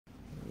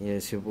Yeah,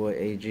 it's your boy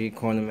AG,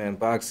 Cornerman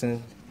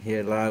Boxing,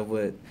 here live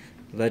with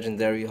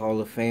legendary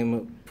Hall of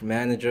Fame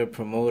manager,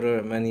 promoter,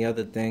 and many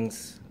other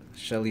things,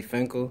 Shelly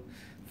Finkel.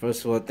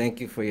 First of all, thank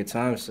you for your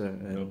time, sir.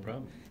 No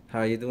problem. How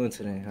are you doing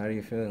today? How are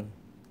you feeling?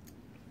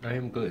 I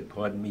am good.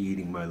 Pardon me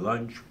eating my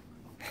lunch.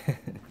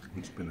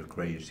 It's been a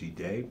crazy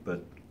day,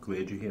 but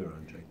glad you're here,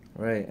 Andre.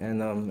 Right,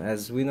 and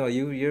as we know,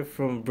 you're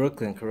from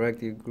Brooklyn,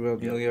 correct? You grew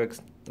up Yep. New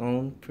York's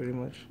own, pretty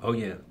much? Oh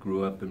yeah,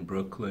 grew up in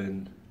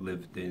Brooklyn,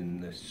 lived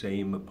in the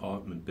same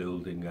apartment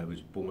building I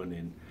was born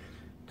in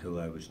till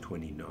I was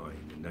 29.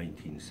 In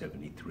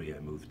 1973 I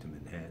moved to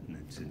Manhattan,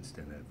 and since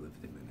then I've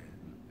lived in Manhattan.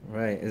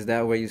 Right. Is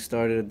that where you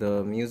started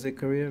the music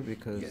career?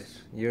 Because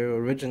Yes. you're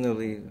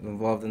originally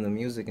involved in the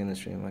music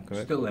industry, am I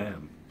correct? Still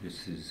am.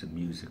 This is a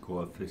music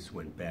office,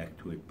 went back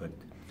to it, but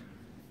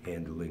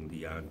handling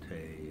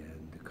Deontay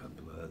and a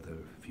couple of other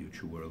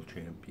future world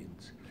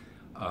champions.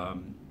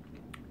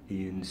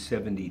 In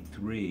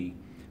 73,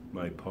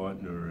 my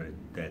partner at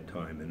that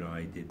time and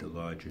I did the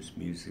largest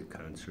music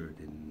concert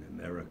in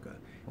America.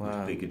 It Wow.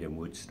 was bigger than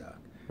Woodstock.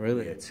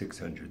 Really? We had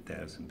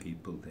 600,000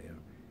 people there.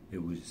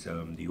 It was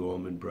the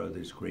Allman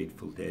Brothers,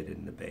 Grateful Dead,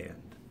 and the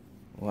band.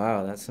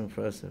 Wow, that's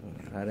impressive.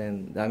 I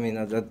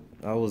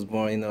was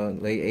born,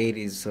 late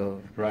 80s,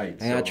 so. Right.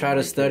 And I try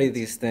to study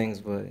these things,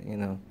 but,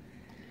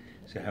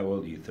 So how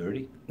old are you,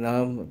 30?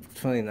 No, I'm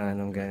 29,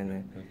 I'm getting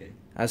there. Okay.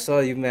 I saw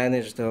you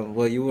managed,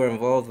 you were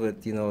involved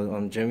with,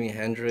 Jimi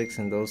Hendrix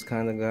and those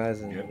kind of guys.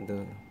 And Yep.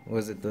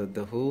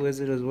 the Who, is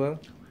it as well?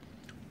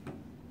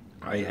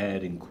 I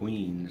had in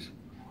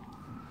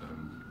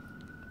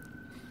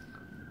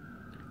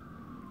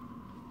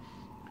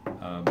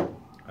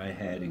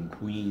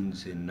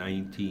Queens, in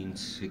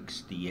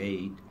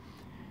 1968,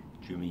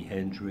 Jimi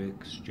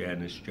Hendrix,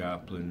 Janis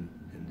Joplin,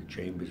 and the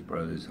Chambers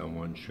Brothers on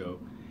one show.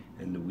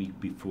 And the week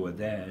before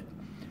that,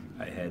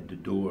 I had the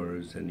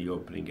Doors, and the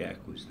opening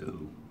act was the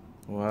Who.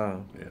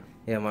 Wow. Yeah.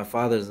 Yeah, my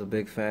father's a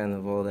big fan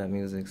of all that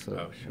music, so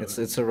Oh, sure.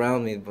 it's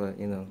around me, but,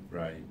 Right.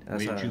 Where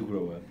That's did how- you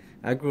grow up?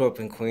 I grew up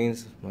in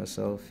Queens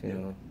myself,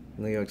 Yeah.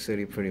 New York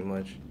City pretty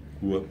much.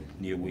 Grew up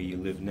near where you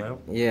live now?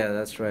 Yeah,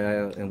 that's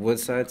right. In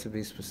Woodside, to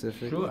be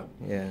specific. Sure.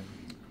 Yeah.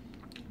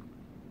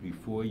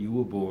 Before you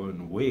were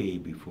born, way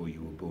before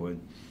you were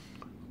born,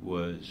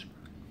 was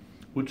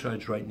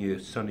Woodside's right near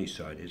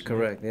Sunnyside, isn't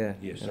Correct, yeah. it?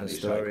 Yeah, In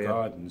Sunnyside Astoria.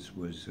 Gardens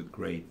was a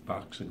great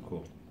boxing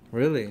court.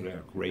 Really? Yeah,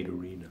 great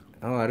arena.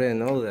 Oh, I didn't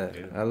know that.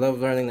 Yeah. I love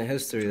learning the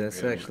history.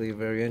 That's Yeah. actually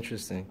very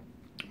interesting.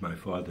 My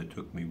father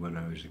took me when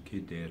I was a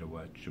kid there to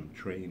watch him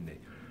train.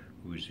 It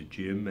was a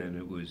gym, and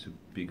it was a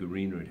big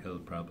arena. It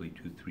held probably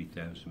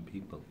 2,000-3,000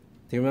 people.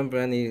 Do you remember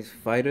any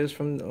fighters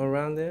from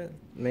around there,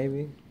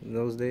 maybe, in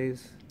those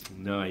days?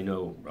 No, I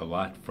know a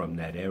lot from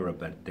that era,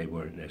 but they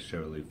weren't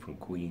necessarily from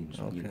Queens.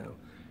 Okay.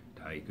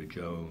 Tiger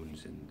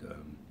Jones and,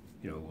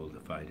 all the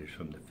fighters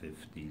from the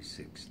 50s,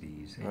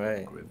 60s,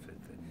 Right. Griffith.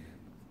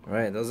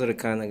 Right, those are the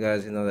kind of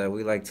guys, that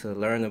we like to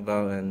learn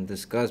about and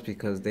discuss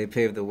because they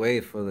paved the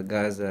way for the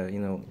guys that,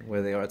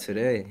 where they are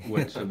today.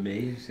 What's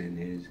amazing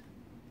is,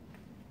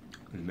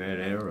 in that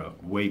era,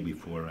 way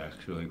before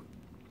actually,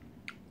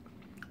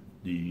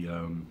 the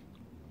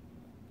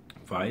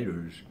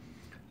fighters,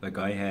 like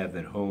I have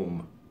at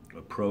home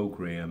a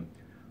program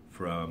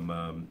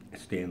from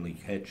Stanley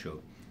Ketchel,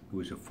 who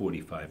was a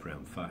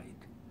 45-round fight.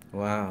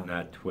 Wow.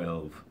 Not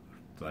 12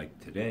 like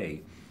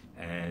today.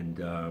 And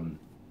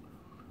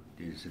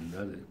there's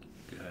another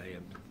guy,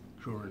 I'm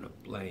drawing a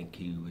blank,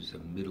 he was a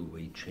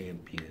middleweight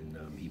champion.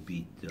 He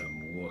beat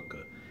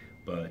Walker.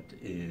 But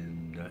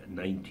in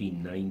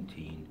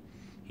 1919,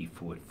 he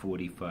fought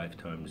 45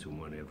 times and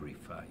won every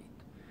fight.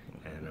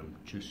 And I'm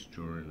just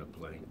drawing a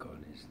blank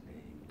on his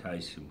name.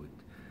 Tyson would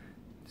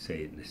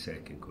say it in a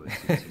second because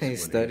it's He one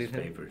studied of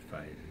his him? favorite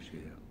fighters. Yeah.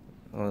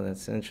 Oh,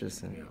 that's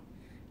interesting. Yeah.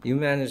 You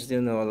managed, a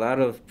lot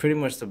of pretty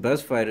much the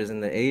best fighters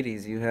in the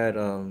 80s. You had,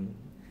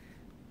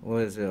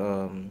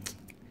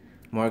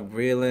 Mark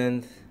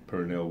Breland.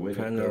 Pernell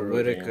Whitaker,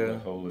 Whitaker.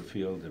 Evander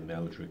Holyfield, and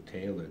Meldrick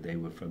Taylor. They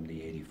were from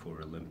the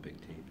 '84 Olympic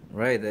team.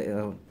 Right,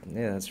 yeah,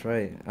 that's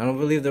right. I don't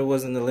believe there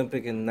was an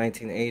Olympic in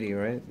 1980,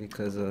 right?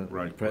 Because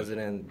Right. the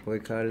president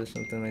boycotted or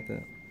something like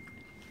that.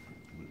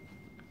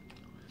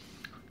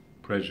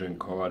 President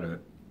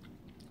Carter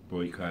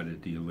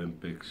boycotted the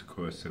Olympics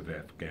because of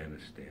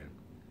Afghanistan.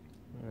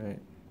 Right.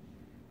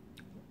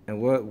 And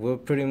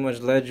what pretty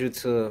much led you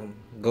to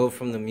go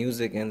from the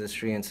music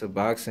industry into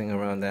boxing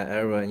around that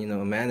era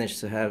and, manage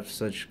to have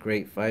such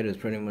great fighters,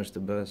 pretty much the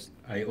best?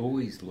 I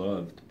always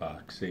loved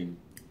boxing.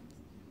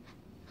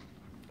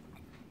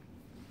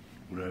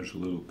 When I was a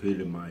little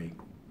kid and my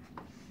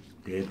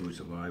dad was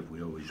alive,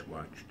 we always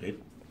watched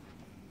it.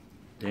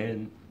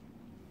 Then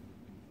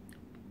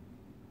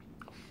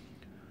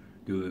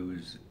there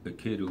was a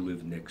kid who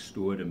lived next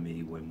door to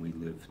me when we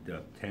lived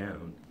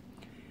uptown,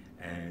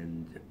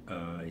 and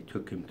I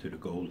took him to the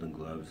Golden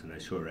Gloves, and I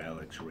saw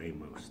Alex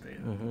Ramos there.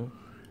 Mm-hmm.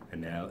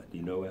 And do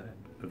you know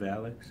of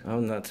Alex?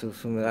 I'm not too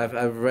familiar.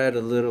 I've read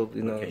a little,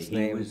 Okay, his he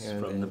name. was here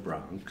and from there. the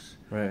Bronx.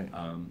 Right.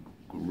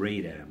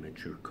 Great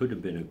amateur. Could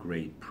have been a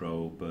great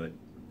pro, but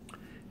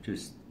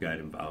just got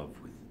involved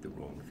with the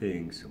wrong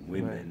things, some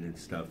women and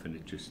stuff, and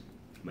it just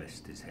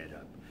messed his head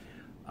up.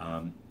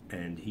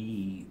 And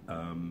he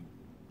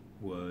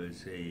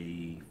was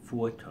a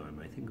four-time,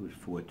 I think it was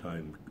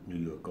four-time New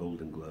York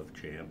Golden Glove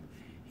champ.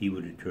 He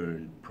would have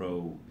turned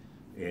pro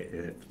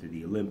after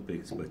the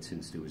Olympics, but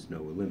since there was no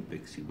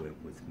Olympics, he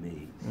went with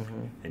me.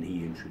 And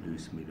he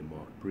introduced me to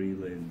Mark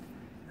Breland,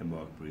 and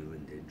Mark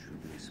Breland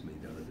introduced me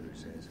to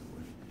others as it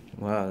went.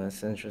 Wow,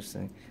 that's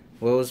interesting.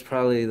 What was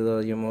probably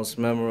your most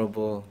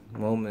memorable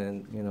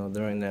moment, you know,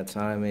 during that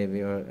time,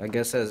 maybe, or I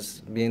guess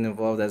as being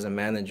involved as a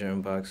manager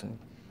in boxing?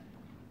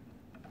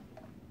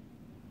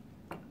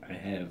 I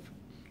have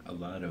a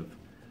lot of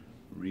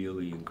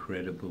really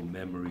incredible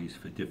memories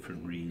for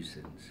different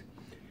reasons.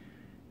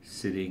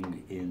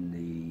 Sitting in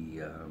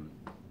the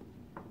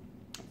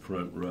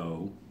front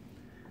row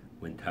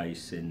when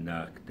Tyson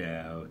knocked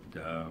out,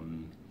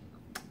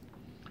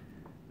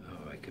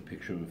 I could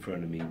picture him in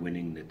front of me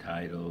winning the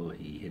title.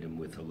 He hit him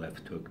with a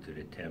left hook to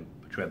the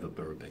Trevor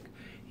Berbick.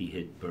 He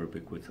hit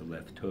Berbick with a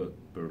left hook.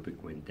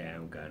 Berbick went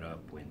down, got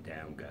up, went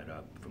down, got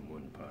up from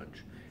one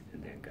punch,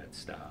 and then got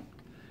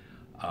stopped.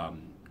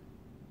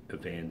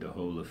 Evander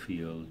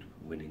Holyfield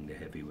winning the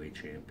heavyweight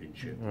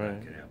championship,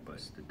 knocking out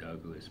Buster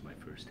Douglas, my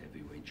first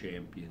heavyweight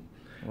champion.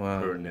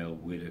 Pernell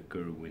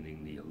Whitaker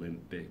winning the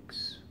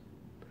Olympics.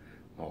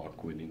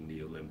 Mark winning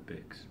the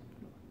Olympics.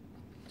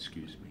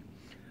 Excuse me.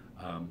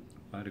 A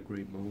lot of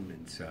great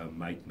moments.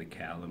 Mike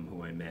McCallum,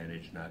 who I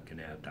managed, knocking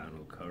out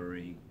Donald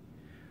Curry.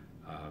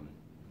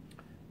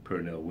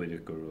 Pernell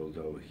Whitaker,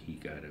 although he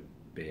got a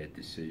bad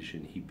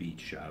decision, he beat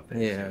Chavez.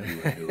 Yeah. He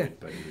would do it,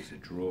 but it was a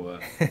draw.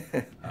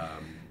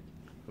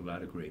 A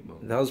lot of great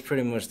moments. That was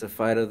pretty much the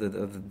fight of the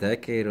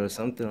decade or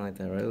something like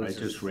that, right? I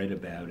just read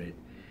about it,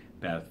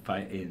 about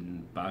fight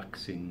in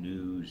Boxing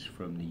News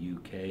from the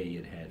UK.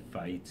 It had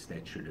fights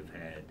that should have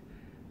had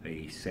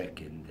a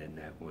second, and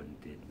that one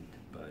didn't.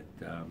 But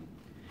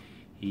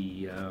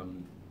he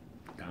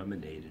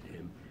dominated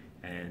him,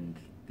 and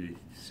the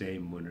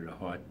same, one of the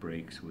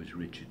heartbreaks was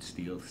Richard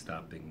Steele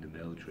stopping the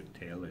Meldrick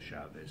Taylor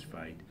Chavez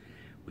fight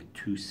with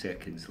 2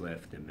 seconds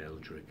left and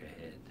Meldrick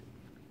ahead.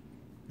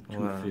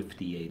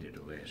 2:58 at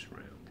the last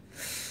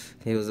round.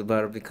 He was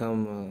about to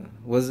become.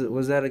 Was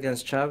that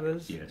against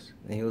Chavez? Yes.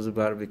 And he was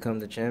about to become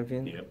the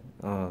champion. Yep.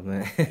 Oh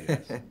man.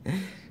 Yes.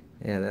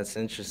 Yeah, that's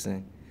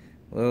interesting.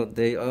 Well,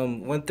 they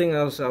one thing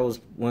else I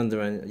was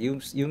wondering.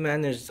 You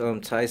managed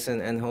Tyson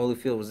and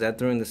Holyfield. Was that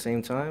during the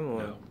same time?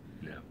 Or?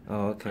 No.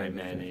 Oh, okay. I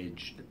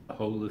managed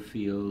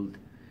Holyfield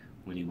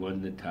when he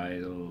won the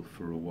title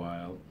for a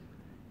while.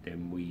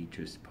 Then we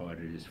just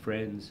parted as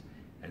friends.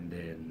 And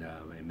then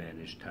I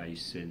managed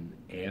Tyson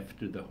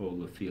after the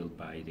Holyfield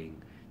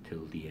biting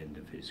till the end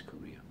of his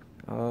career.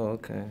 Oh,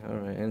 okay. All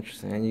right.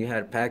 Interesting. And you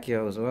had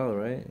Pacquiao as well,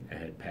 right? I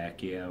had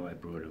Pacquiao. I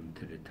brought him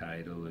to the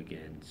title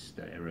against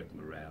Eric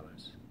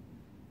Morales.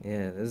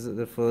 Yeah, this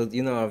is for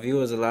our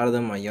viewers. A lot of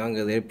them are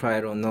younger. They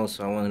probably don't know.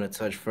 So I wanted to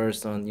touch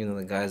first on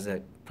the guys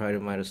that probably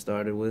might have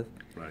started with.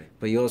 Right.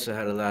 But you also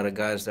had a lot of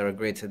guys that are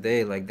great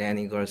today, like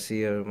Danny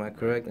Garcia. Am I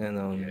correct?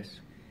 And yes.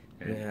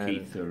 And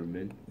Keith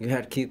Thurman. You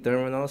had Keith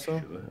Thurman also?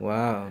 Sure.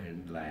 Wow.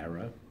 And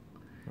Lara.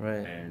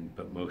 Right.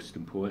 But most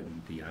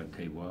important,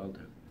 Deontay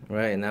Wilder.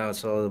 Right. Now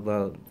it's all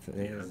about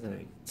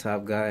the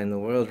top guy in the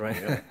world right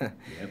now.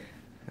 Yep.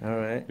 All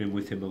right. Been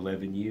with him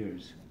 11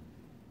 years.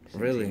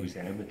 Since really? He was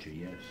amateur,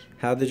 yes.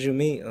 How did you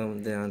meet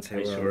Deontay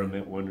Wilder? I saw him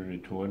at one of the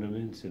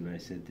tournaments, and I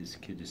said, this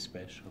kid is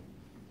special.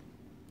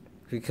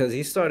 Because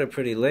he started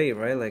pretty late,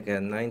 right? Like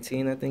at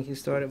 19, I think he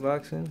started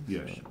boxing?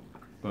 Yes. So.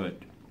 But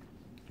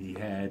he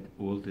had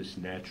all this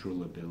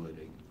natural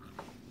ability.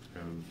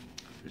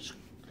 This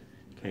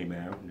came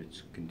out, and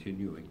it's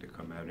continuing to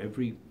come out.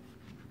 Every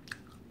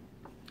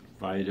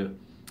fighter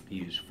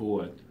he has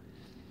fought,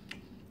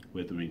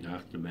 whether he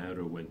knocked him out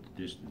or went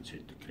the distance,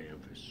 hit the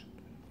canvas.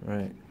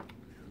 Right.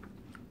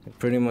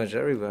 Pretty much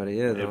everybody,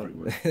 yeah.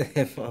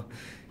 Everyone.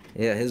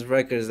 Yeah, his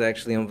record is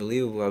actually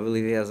unbelievable. I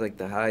believe he has like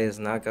the highest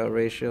knockout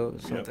ratio,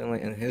 something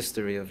like in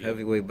history of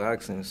heavyweight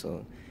boxing.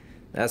 So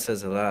that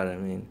says a lot. I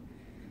mean,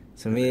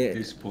 to me, at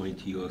this point,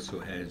 he also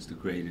has the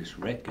greatest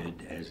record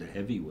as a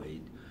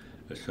heavyweight,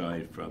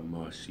 aside from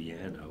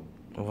Marciano.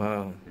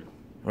 Wow. Yeah.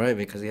 Right,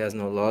 because he has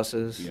no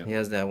losses. Yeah. He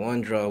has that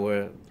one draw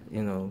where, a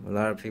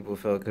lot of people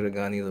felt could have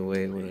gone either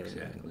way.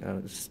 Exactly.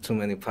 It's too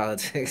many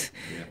politics.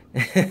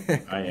 Yeah.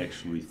 I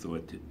actually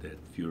thought that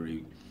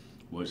Fury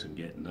wasn't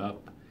getting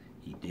up.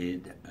 He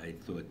did. I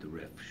thought the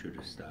ref should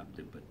have stopped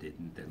it, but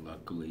didn't. And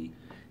luckily,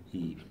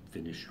 he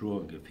finished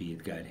strong. If he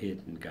had got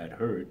hit and got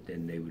hurt,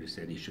 then they would have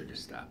said he should have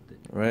stopped it.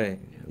 Right.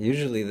 Yeah.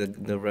 Usually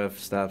the ref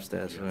stops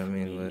that. So I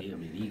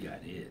mean, he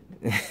got hit.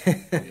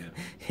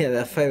 Yeah,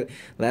 that fight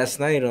last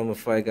night a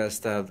fight got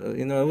stopped.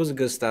 It was a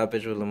good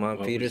stoppage with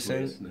Lamont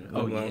Peterson.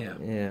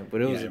 Yeah,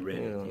 but it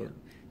was.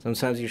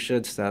 Sometimes you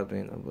should stop,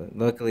 but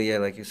luckily,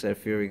 like you said,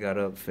 Fury got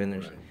up,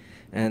 finished, right.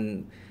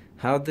 And.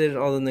 How did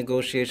all the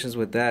negotiations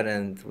with that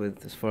end,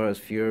 with as far as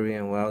Fury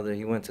and Wilder?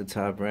 He went to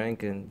Top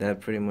Rank, and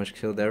that pretty much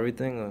killed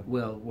everything? Or?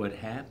 Well, what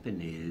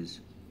happened is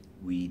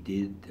we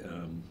did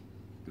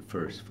the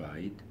first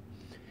fight,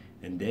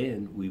 And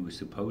then we were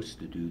supposed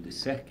to do the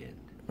second.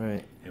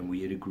 Right. And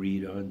we had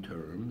agreed on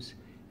terms.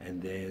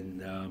 And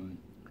then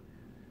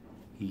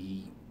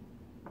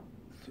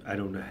I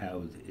don't know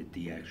how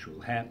the actual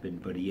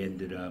happened, but he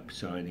ended up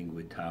signing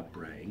with Top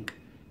Rank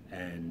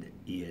and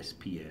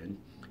ESPN.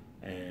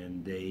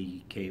 And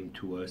they came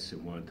to us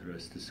and wanted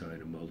us to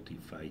sign a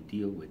multi-fight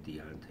deal with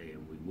Deontay,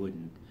 and we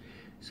wouldn't.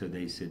 So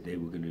they said they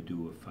were going to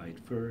do a fight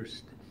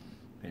first.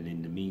 And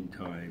in the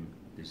meantime,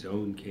 the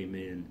zone came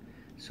in.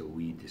 So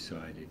we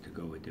decided to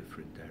go a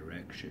different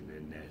direction,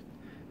 and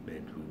that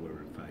meant we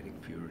weren't fighting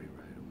Fury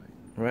right away.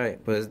 Right,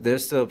 but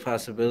there's still a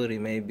possibility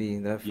maybe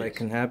that fight Yes,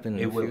 can happen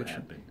in the future. It will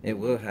happen. It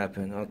will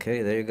happen.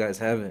 Okay, there you guys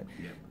have it.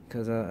 Yeah.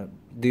 Because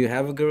do you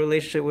have a good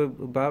relationship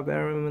with Bob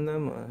Arum and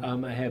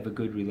them? I have a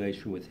good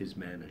relation with his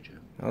manager.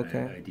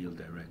 Okay. I deal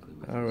directly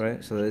with All his right,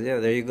 manager. so yeah,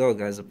 there you go,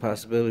 guys. A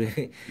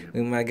possibility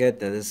we might get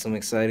that. There's some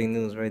exciting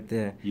news right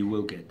there. You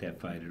will get that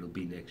fight. It'll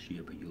be next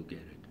year, but you'll get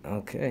it.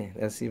 Okay,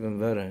 that's even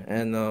better.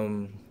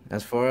 And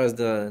as far as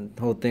the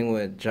whole thing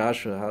with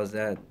Joshua, how's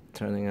that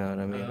turning out?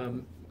 I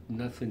mean,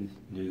 nothing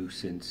new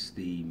since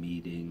the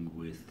meeting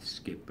with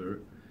Skipper.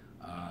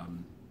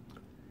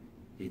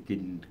 It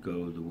didn't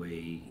go the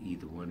way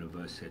either one of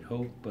us had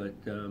hoped, but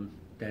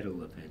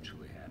that'll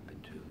eventually happen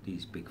too.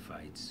 These big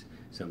fights,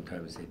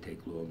 sometimes they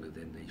take longer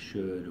than they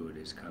should, or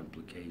there's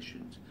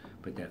complications,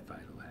 but that fight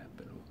will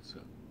happen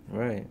also.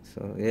 Right.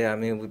 So, yeah, I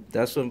mean,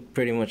 that's what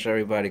pretty much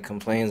everybody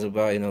complains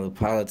about, the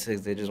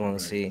politics. They just want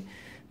to see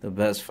the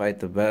best fight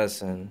the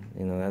best, and,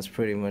 that's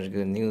pretty much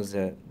good news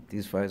that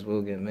these fights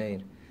will get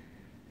made.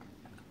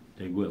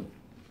 They will.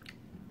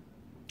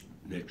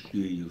 Next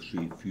year you'll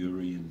see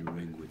Fury in the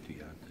ring with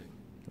Deontay.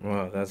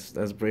 Wow,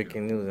 that's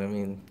breaking news. I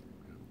mean,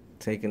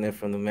 taking it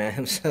from the man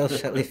himself,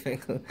 Shelly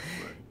Finkel.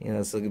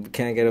 Right. So you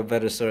can't get a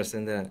better source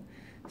than that.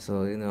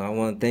 So, I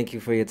want to thank you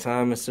for your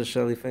time, Mr.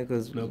 Shelly Finkel.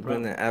 It's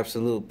been an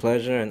absolute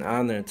pleasure and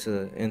honor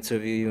to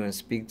interview you and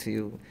speak to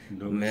you.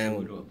 No man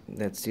issue at all.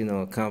 That's,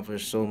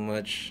 accomplished so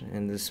much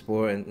in this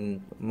sport and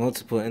in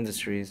multiple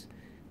industries,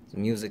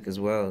 music as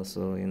well.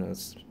 So,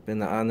 it's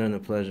been an honor and a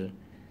pleasure.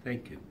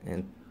 Thank you.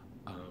 And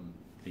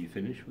are you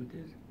finished with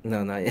this?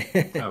 No, not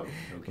yet. Oh, okay.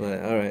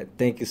 But, all right.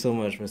 Thank you so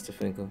much, Mr.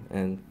 Finkel.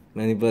 And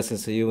many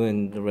blessings to you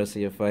and the rest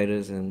of your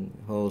fighters and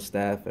whole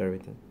staff,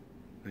 everything.